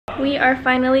We are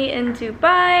finally in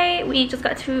Dubai. We just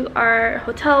got to our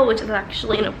hotel, which is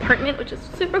actually an apartment, which is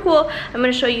super cool. I'm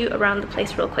gonna show you around the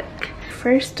place real quick.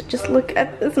 First, just look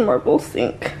at this marble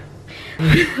sink.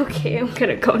 Okay, I'm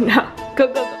gonna go now. Go,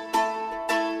 go, go.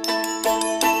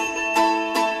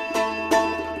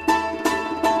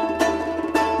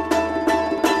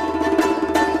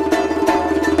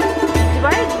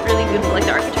 Dubai is really beautiful. Like,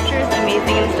 the architecture is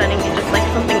amazing and stunning and just like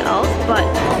something else, but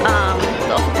it's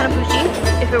also kind of bougie.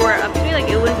 If it were up to me, like,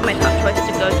 it wouldn't be my top choice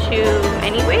to go to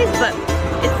anyways, but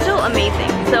it's still amazing.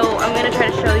 So I'm gonna try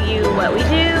to show you what we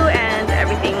do and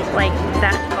everything like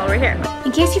that while we're here.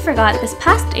 In case you forgot, this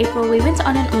past April we went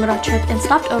on an Umrah trip and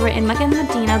stopped over in Mecca and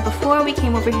Medina before we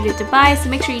came over here to Dubai, so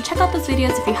make sure you check out those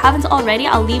videos if you haven't already.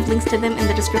 I'll leave links to them in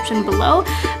the description below.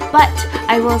 But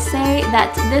I will say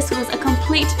that this was a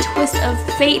complete twist of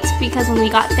fate, because when we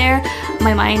got there,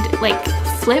 my mind like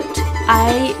flipped.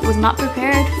 I was not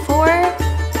prepared for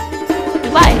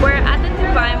Dubai. We're at the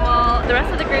Dubai Mall. The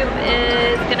rest of the group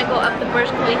is gonna go up the Burj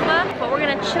Khalifa, but we're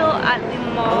gonna chill at the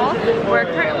mall. We're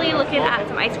currently looking at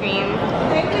some ice cream.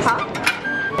 Huh?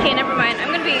 Okay, never mind.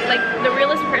 I'm gonna be like the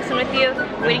realest person with you.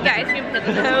 We didn't get ice cream because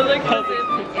it's hella expensive.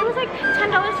 It was like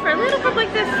 $10 for a little cup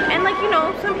like this, and like, you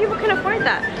know, some people can afford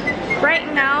that.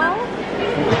 Right now,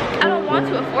 I don't want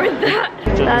to afford that.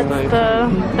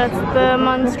 That's the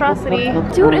monstrosity.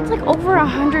 Dude, it's like over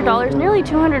 $100, nearly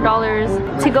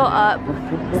 $200 to go up,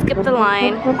 skip the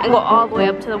line, and go all the way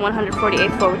up to the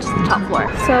 148th floor, which is the top floor.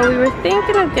 So we were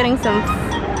thinking of getting some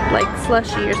like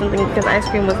slushy or something because ice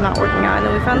cream was not working out, and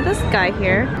then we found this guy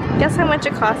here. Guess how much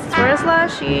it costs for a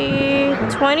slushy?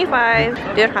 25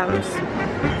 dirhams.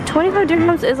 25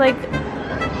 dirhams is like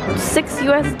 6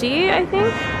 USD, I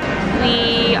think.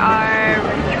 We are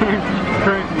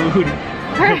current mood.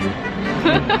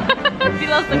 We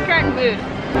lost the current mood.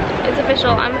 It's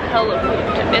official, I'm hella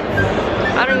pooped.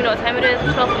 I don't even know what time it is.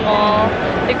 It's 12 mall.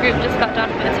 The group just got down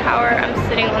from the tower. I'm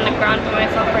sitting on the ground by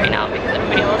myself right now because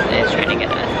everybody else is trying to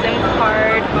get a SIM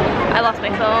card. I lost my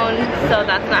phone, so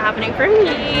that's not happening for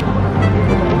me.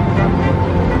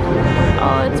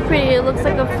 Oh, it's pretty. It looks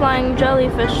like a flying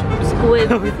jellyfish squid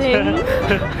thing.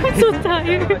 I'm so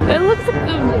tired. It looks like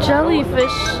a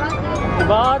jellyfish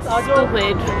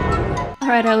squid.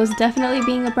 Alright, I was definitely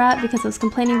being a brat because I was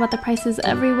complaining about the prices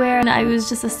everywhere, and I was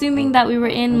just assuming that we were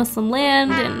in Muslim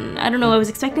land, and I don't know, I was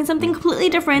expecting something completely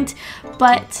different,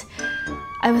 but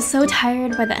I was so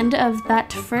tired by the end of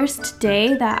that first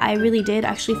day that I really did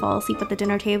actually fall asleep at the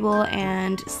dinner table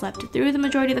and slept through the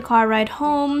majority of the car ride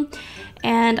home,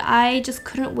 and I just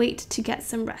couldn't wait to get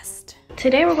some rest.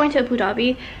 Today we're going to Abu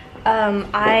Dhabi.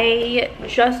 I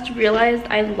just realized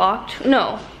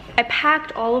I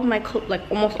packed all of my like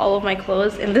almost all of my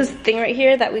clothes in this thing right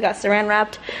here that we got saran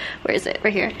wrapped. Where is it?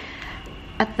 Right here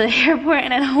at the airport,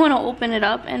 and I don't want to open it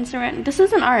up and saran. This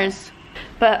isn't ours,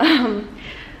 but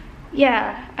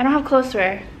yeah, I don't have clothes to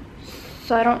wear,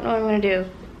 so I don't know what I'm gonna do.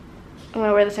 I'm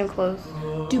gonna wear the same clothes.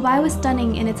 Dubai was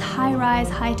stunning in its high-rise,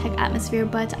 high-tech atmosphere,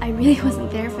 but I really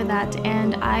wasn't there for that,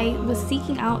 and I was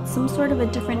seeking out some sort of a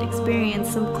different experience,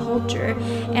 some culture.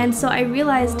 And so I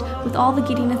realized with all the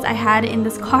giddiness I had in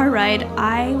this car ride,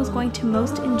 I was going to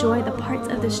most enjoy the parts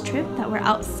of this trip that were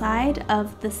outside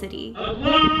of the city.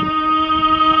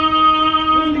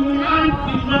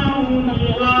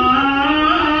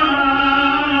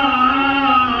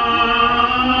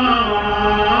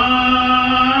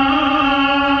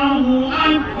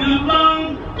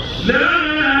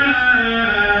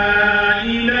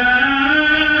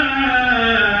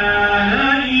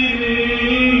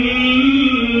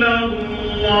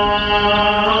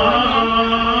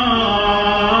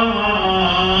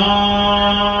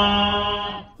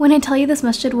 When I tell you this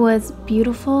masjid was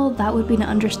beautiful, that would be an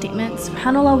understatement.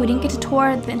 SubhanAllah, we didn't get to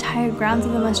tour the entire grounds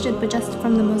of the masjid, but just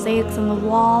from the mosaics on the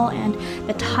wall and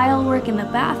the tile work in the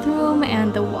bathroom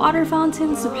and the water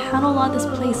fountain, SubhanAllah, this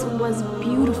place was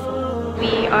beautiful.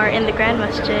 We are in the Grand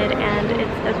Masjid, and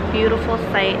it's a beautiful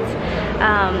sight.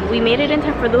 We made it in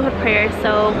time for Dhuhr prayer,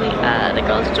 so the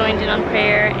girls joined in on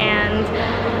prayer, and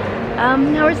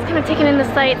now we're just kind of taking in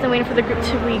the sights and waiting for the group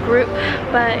to regroup.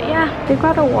 But yeah, they've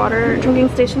got a water drinking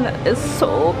station that is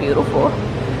so beautiful.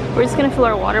 We're just gonna fill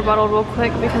our water bottle real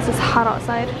quick because it's hot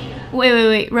outside.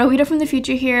 Wait, Roedah from the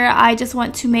future here. I just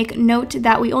want to make note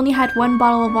that we only had one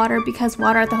bottle of water because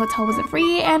water at the hotel wasn't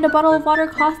free, and a bottle of water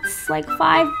costs like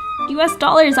 $5 US.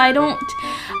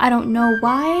 I don't know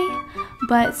why,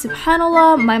 but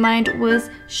subhanallah, my mind was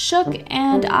shook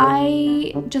and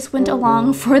I just went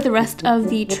along for the rest of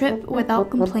the trip without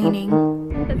complaining.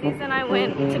 Aziz and I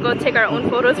went to go take our own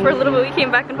photos for a little bit. We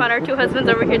came back and found our two husbands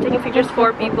over here taking pictures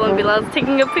for people, and Bilal's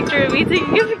taking a picture of me,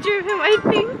 taking a picture of him, I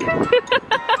think.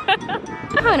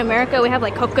 how in America we have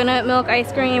like coconut milk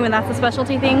ice cream and that's a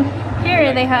specialty thing?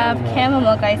 Here they have camel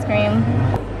milk ice cream.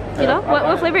 You know,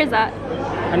 what flavor is that?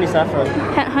 Honey saffron.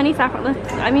 Honey saffron.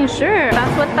 I mean, sure.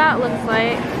 That's what that looks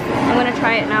like. I'm gonna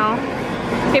try it now.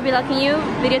 Okay, Bilal, can you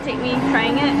videotape me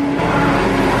trying it?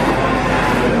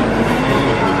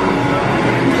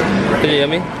 Is it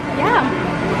yummy? Yeah.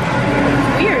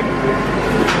 It's weird.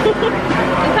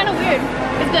 It's kind of weird.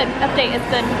 It's good. Update. It's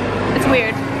good. It's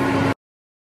weird.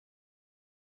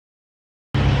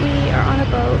 We are on a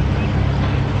boat,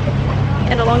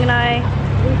 and Along and I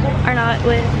are not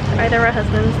with either of our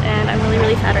husbands, and I'm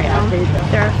really sad right now.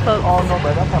 There are folks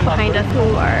behind us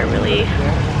who are really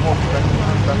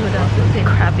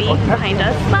crappy behind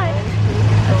us, but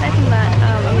aside from that,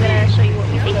 I'm gonna show you what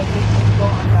we see.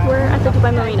 We're at the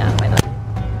Dubai Marina, by the way.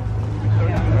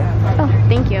 Oh,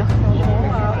 thank you.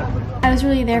 I was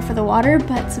really there for the water,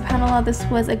 but subhanAllah, this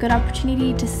was a good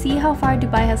opportunity to see how far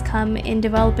Dubai has come in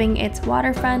developing its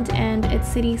waterfront and its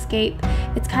cityscape.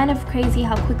 It's kind of crazy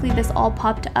how quickly this all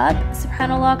popped up.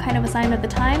 SubhanAllah, kind of a sign of the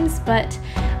times, but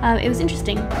it was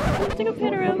interesting. I took a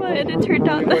panorama and it turned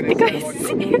out that the guys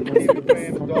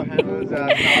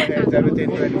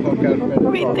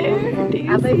right there. Do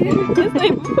you see it? Just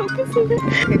like focusing.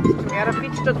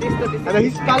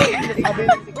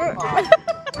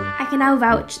 I can now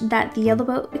vouch that the yellow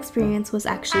boat experience was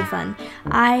actually fun.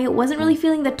 I wasn't really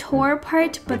feeling the tour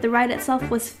part, but the ride itself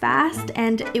was fast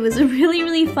and it was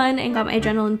really fun and got my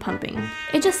adrenaline pumping.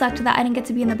 It just sucked that I didn't get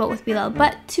to be in the boat with Bilal,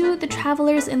 but to the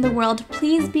travelers in the world,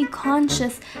 please be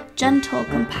conscious, gentle,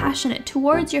 compassionate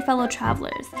towards your fellow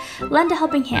travelers. Lend a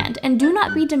helping hand and do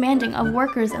not be demanding of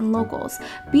workers and locals.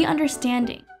 Be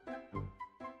understanding.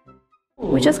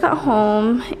 We just got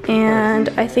home and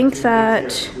I think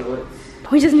that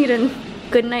we just need a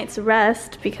good night's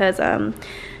rest because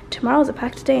tomorrow's a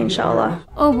packed day, inshallah.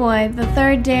 Oh boy, the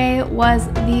third day was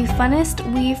the funnest.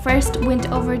 We first went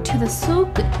over to the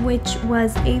Souk, which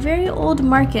was a very old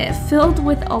market filled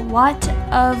with a lot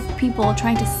of people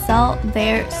trying to sell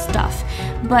their stuff.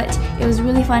 But it was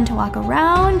really fun to walk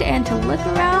around and to look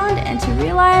around and to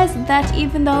realize that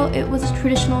even though it was a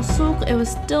traditional Souk, it was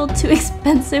still too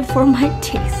expensive for my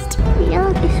taste. Yeah,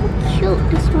 look, it's so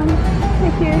cute, this one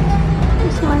right here.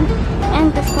 This one,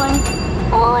 and this one.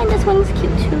 Oh, and this one's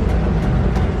cute too.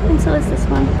 And so is this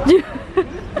one.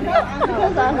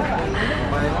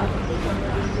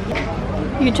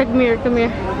 You can check the mirror, come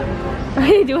here.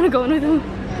 Hey, do you want to go in with him?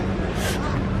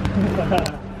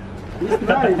 It's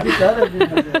nice, it's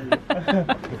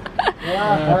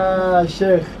other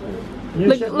Sheikh.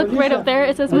 Look right up there,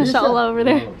 it says Mashallah over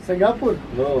there. Singapore?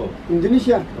 No.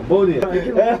 Indonesia? Cambodia.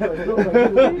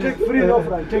 Take free, no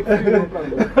problem. Take free, no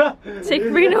problem. Take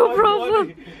free, no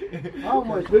problem. How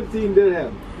much? 15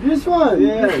 dirham. This one?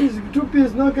 Yeah. This is 2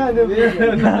 piece, no kind of. Yeah,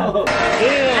 no. I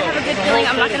have a good feeling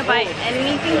I'm not going to buy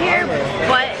anything here,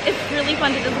 but it's really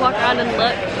fun to just walk around and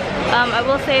look. I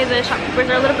will say the shopkeepers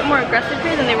are a little bit more aggressive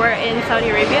here than they were in Saudi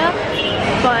Arabia,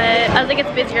 but as it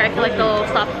gets busier, I feel like they'll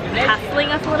stop hassling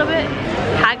us a little bit.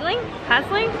 Haggling?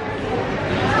 Hassling?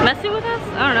 Messing with us?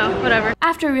 I don't know, whatever.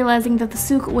 After realizing that the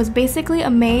Souk was basically a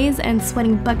maze and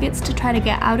sweating buckets to try to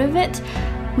get out of it,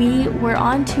 we were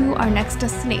on to our next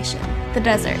destination, the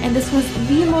desert. And this was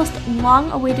the most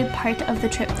long-awaited part of the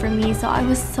trip for me, so I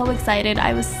was so excited.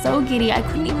 I was so giddy. I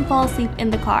couldn't even fall asleep in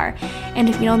the car. And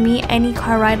if you know me, any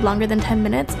car ride longer than 10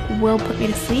 minutes will put me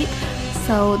to sleep,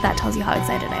 so that tells you how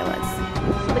excited I was.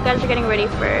 So the guys are getting ready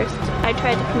first. I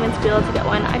tried to convince Bilal to get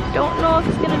one. I don't know if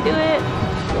he's gonna do it.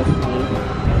 We'll see.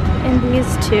 And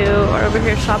these two are over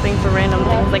here shopping for random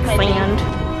things like sand.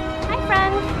 Hi,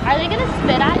 friend. Are they gonna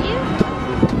spit at you?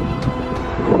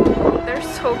 They're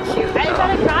so cute. Are you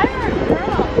gonna cry or a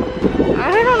girl?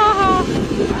 I don't know how.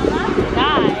 I'm not a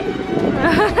guy.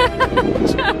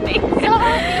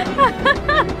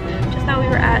 Just now we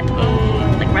were at a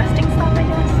resting stop, I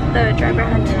guess. The driver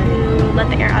had to let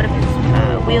the air out of his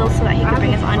wheels so that he could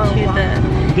bring us onto the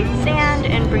sand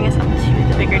and bring us up to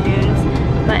the bigger dunes.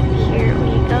 But here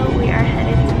we go. We are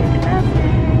headed to the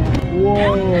desert.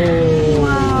 Whoa!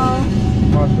 Wow.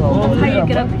 Mashallah. How you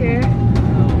get up here?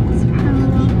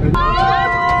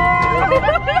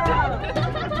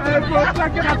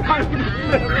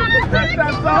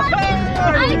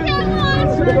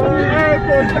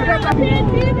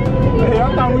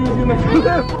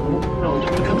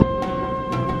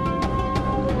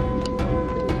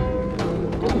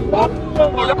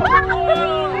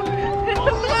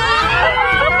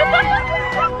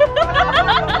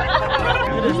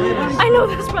 I know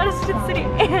this brought us to the city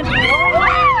and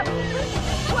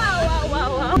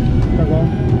wow.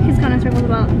 He's gone in circles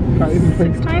about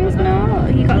 6 times now.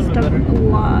 He got stuck a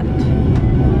lot.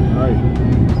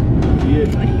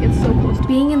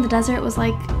 being in the desert was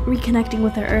like reconnecting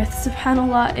with the earth.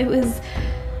 Subhanallah, it was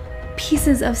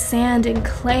pieces of sand and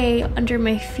clay under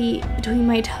my feet, between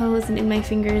my toes and in my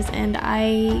fingers, and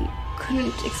I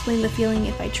couldn't explain the feeling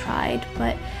if I tried,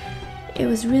 but it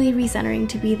was really recentering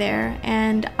to be there,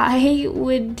 and I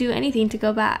would do anything to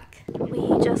go back.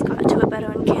 We just got to a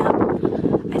Bedouin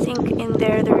camp. I think in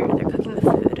there they're cooking the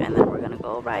food, and then we're gonna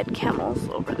go ride camels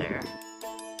over there.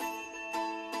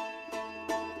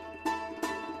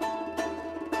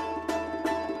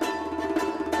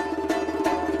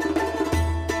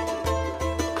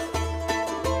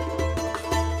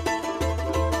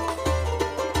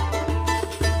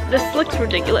 This looks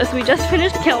ridiculous. We just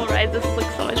finished camel rides. This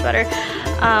looks so much better.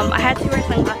 I had to wear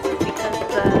sunglasses because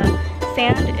the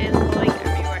sand is blowing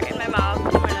everywhere, in my mouth,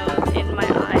 in my nose, in my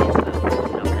eyes.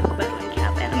 Because of Bedouin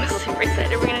Camp, and I'm super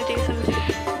excited. We're gonna do some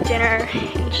dinner,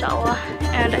 inshallah,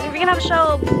 and I think we're gonna have a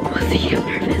show. We'll see. I'm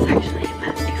nervous actually,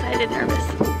 but excited, nervous.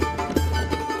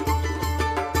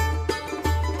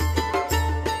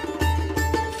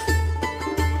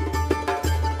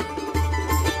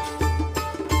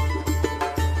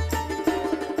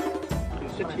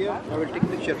 I will take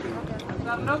picture.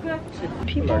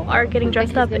 People are getting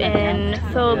dressed up in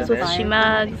thobes with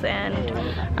shimags and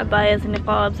abayas and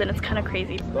niqabs, and it's kind of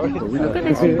crazy. Look at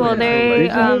these people.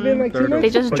 They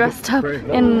just dressed up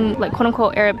in like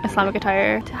quote-unquote Arab Islamic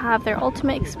attire to have their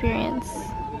ultimate experience.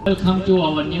 Welcome to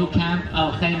our new camp,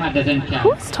 our Khayma Desert Camp.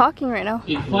 Who's talking right now?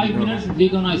 In 5 minutes, we're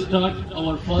gonna start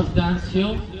our first dance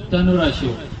show, Tanura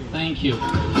show. Thank you.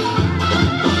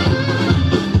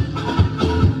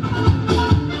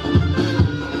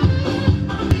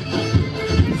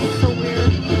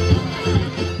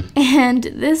 And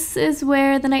this is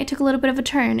where the night took a little bit of a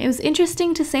turn. It was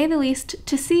interesting, to say the least,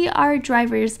 to see our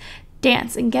drivers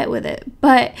dance and get with it,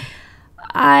 but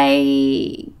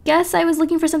I guess I was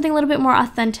looking for something a little bit more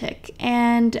authentic,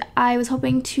 and I was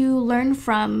hoping to learn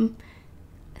from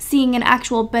seeing an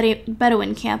actual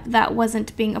Bedouin camp that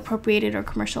wasn't being appropriated or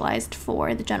commercialized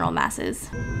for the general masses.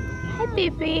 Hi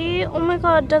baby, oh my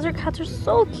god, desert cats are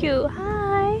so cute.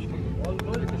 Hi.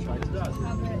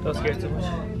 Don't scare too much.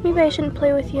 Maybe I shouldn't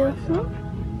play with you.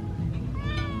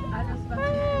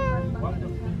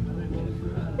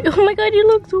 Oh my god, you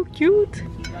look so cute.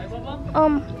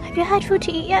 Have you had food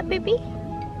to eat yet, baby?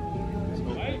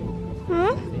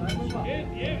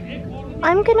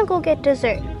 I'm gonna go get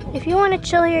dessert. If you want to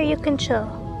chill here, you can chill.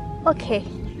 Okay.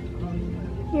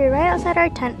 You're right outside our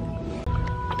tent.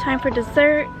 Time for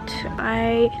dessert.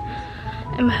 I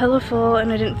am hella full and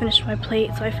I didn't finish my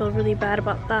plate, so I feel really bad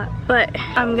about that. But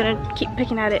I'm gonna keep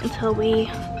picking at it until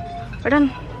we are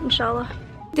done, inshallah.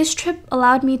 This trip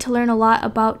allowed me to learn a lot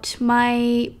about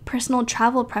my personal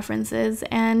travel preferences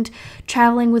and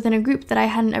traveling within a group that I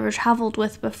hadn't ever traveled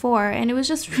with before. And it was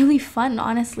just really fun,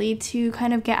 honestly, to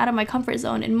kind of get out of my comfort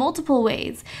zone in multiple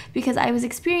ways, because I was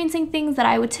experiencing things that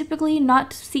I would typically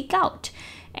not seek out.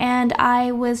 And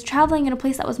I was traveling in a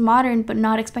place that was modern but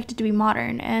not expected to be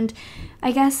modern. And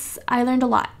I guess I learned a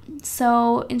lot.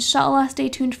 So inshallah, stay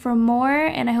tuned for more,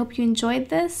 and I hope you enjoyed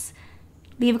this.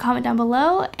 Leave a comment down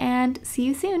below, and see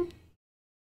you soon.